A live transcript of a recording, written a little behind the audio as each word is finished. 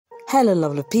Hello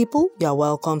lovely people, you are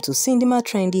welcome to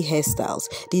Trendy Hairstyles.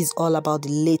 This is all about the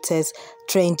latest,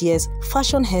 trendiest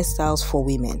fashion hairstyles for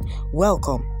women.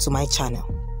 Welcome to my channel.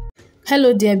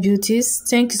 Hello dear beauties,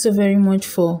 thank you so very much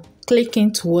for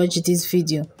clicking to watch this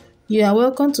video. You are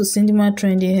welcome to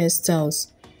Trendy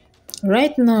Hairstyles.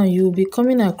 Right now you will be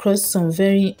coming across some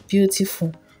very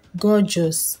beautiful,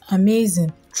 gorgeous,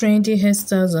 amazing, trendy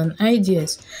hairstyles and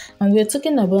ideas, and we're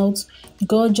talking about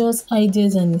gorgeous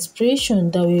ideas and inspiration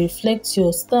that will reflect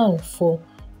your style for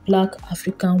Black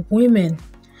African women.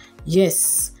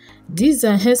 Yes, these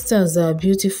are hairstyles that are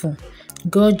beautiful,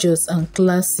 gorgeous and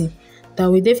classy, that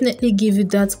will definitely give you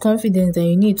that confidence that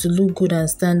you need to look good and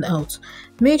stand out.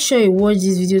 Make sure you watch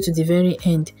this video to the very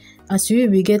end, as you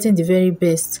will be getting the very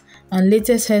best and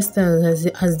latest hairstyles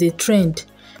as they trend,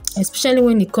 especially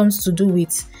when it comes to do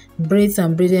with braids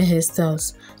and braided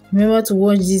hairstyles. Remember to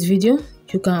watch this video.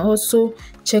 You can also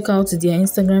check out their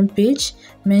Instagram page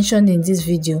mentioned in this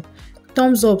video.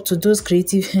 Thumbs up to those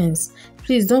creative hands.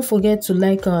 Please don't forget to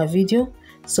like our video,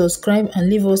 subscribe and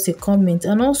leave us a comment,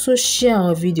 and also share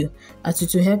our video as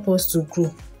it will help us to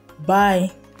grow. Bye.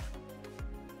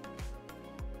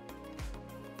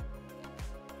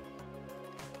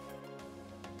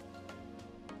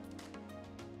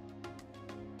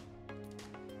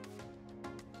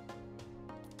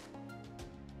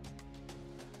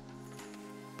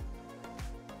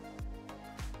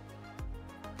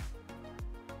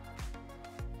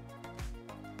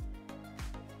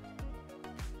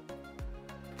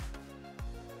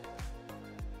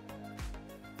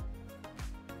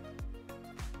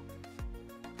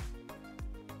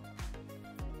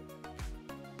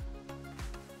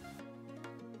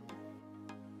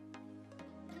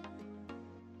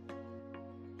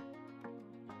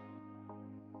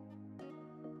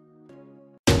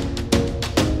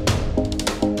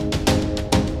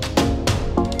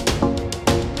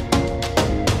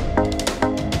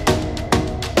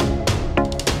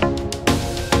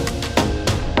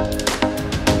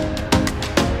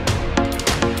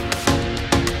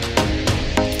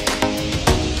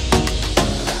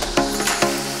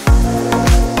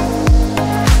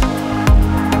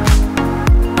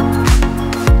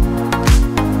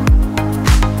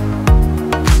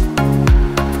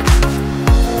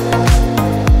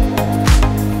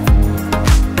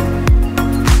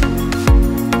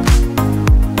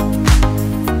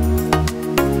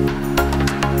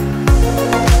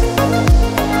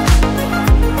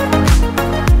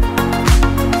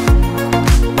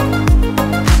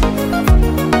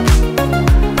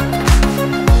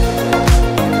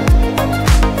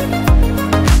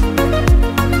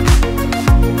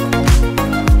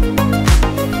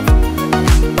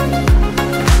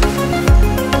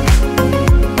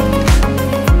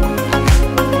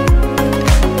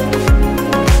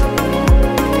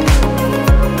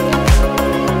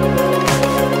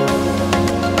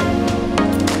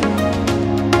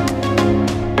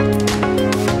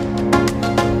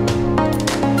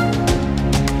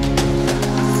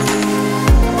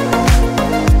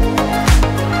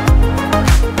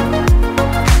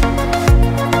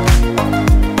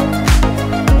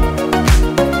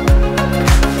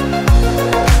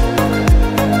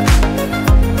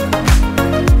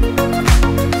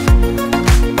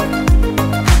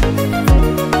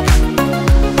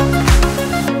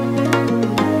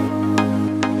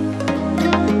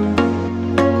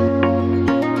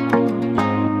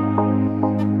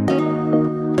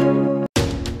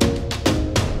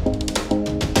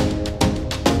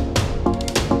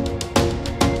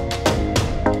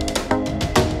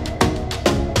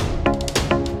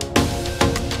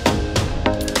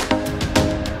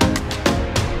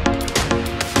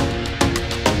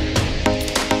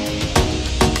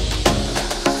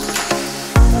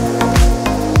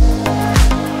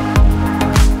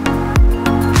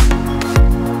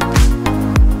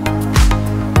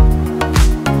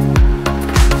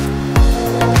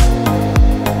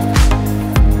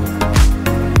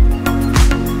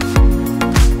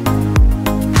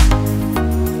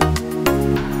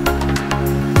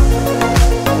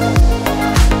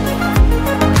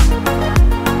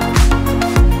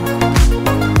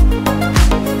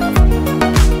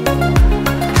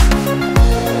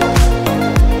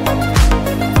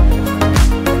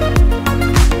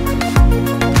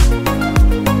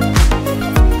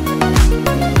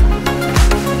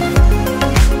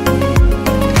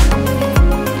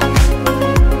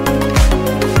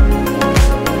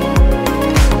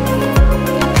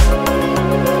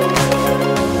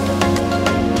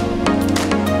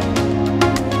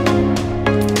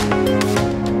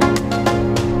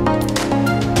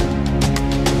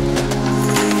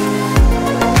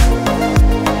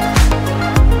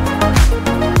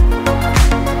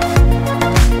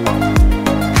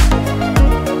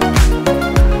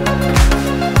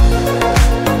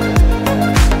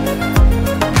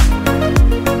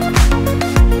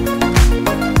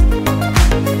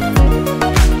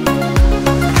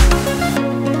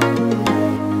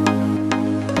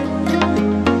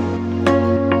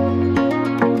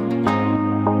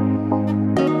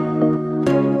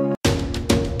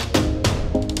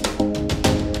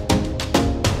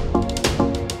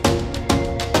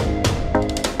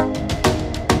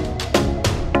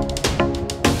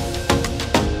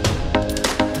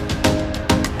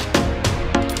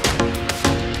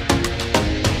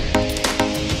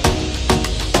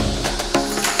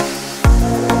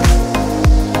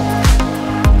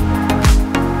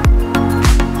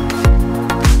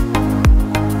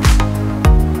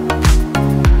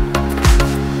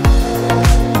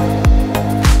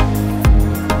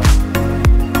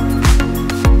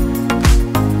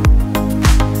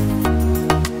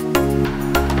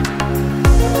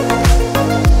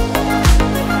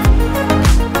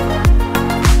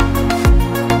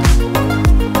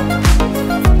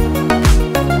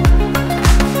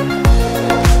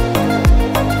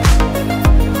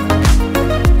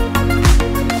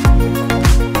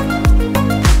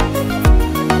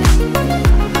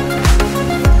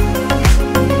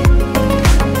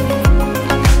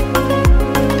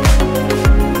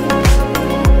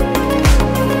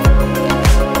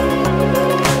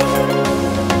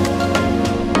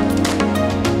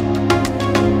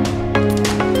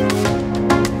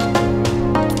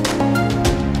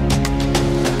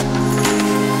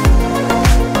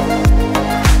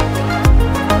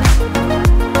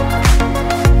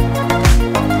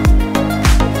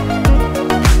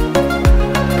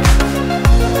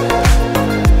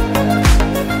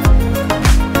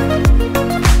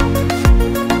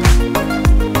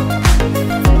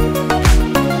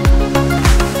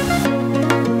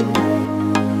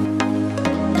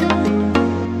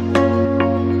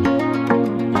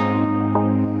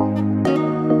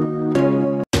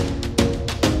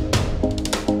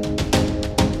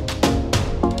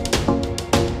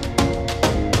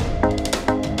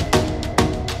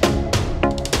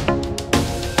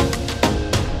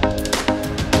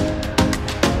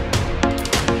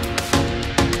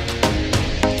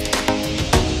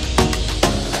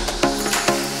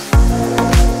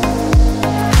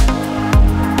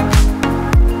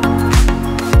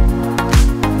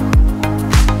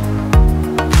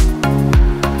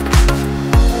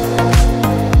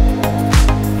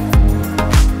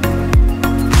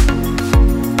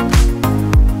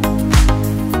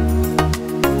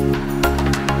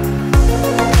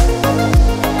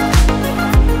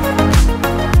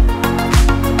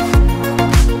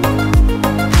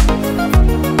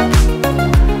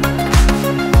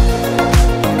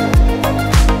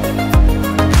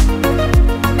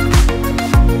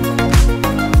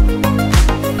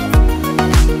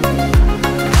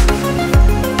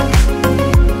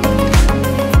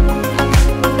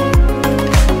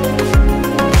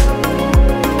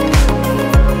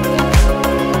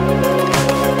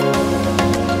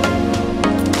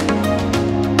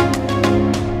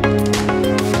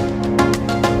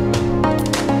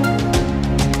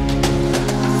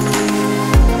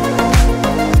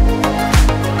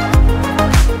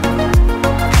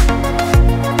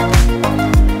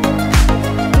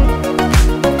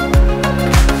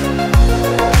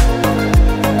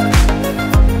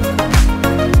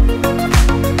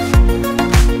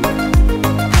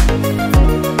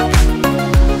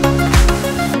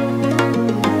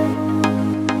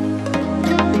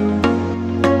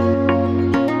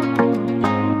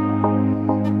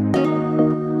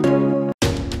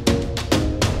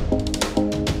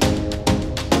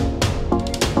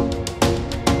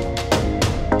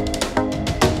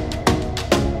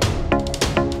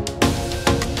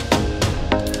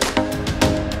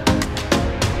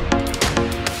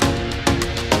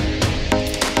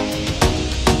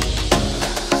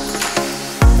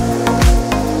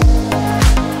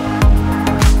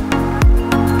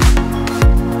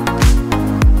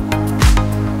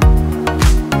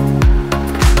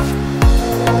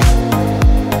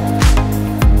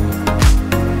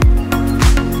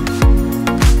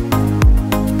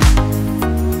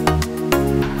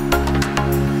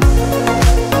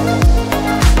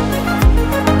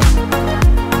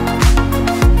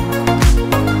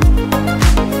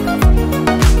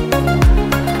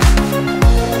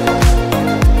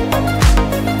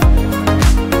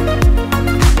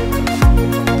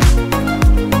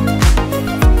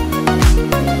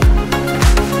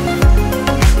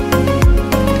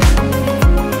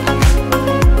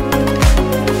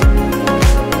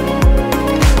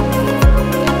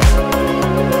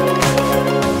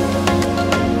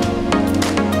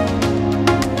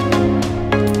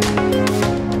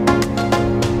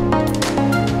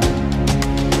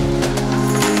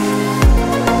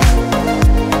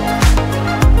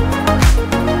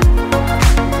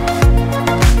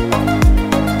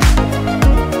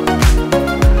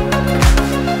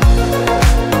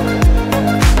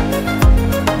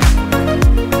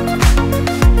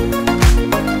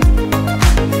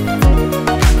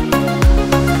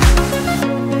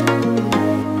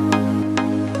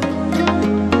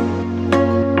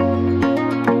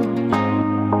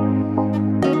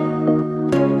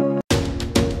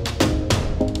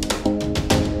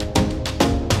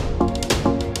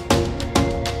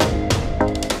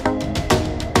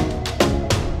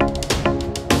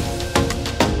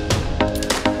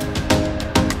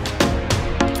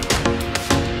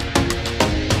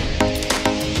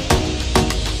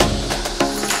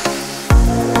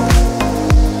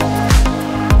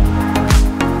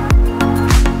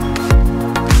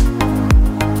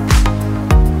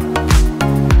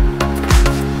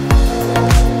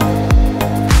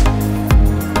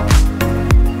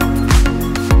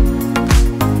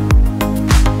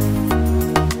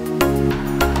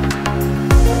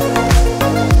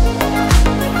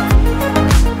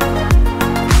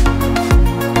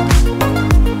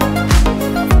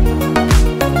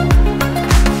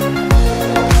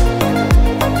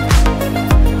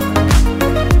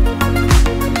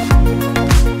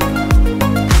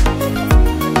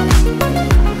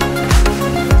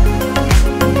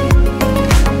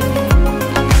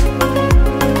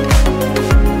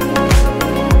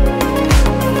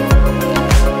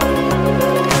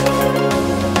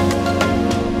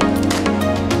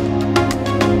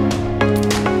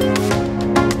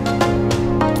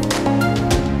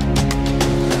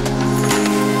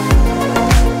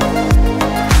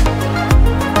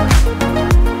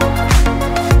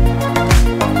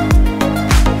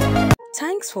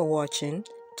 Thanks for watching.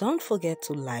 Don't forget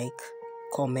to like,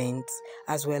 comment,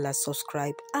 as well as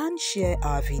subscribe and share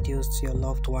our videos to your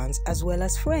loved ones as well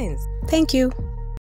as friends. Thank you.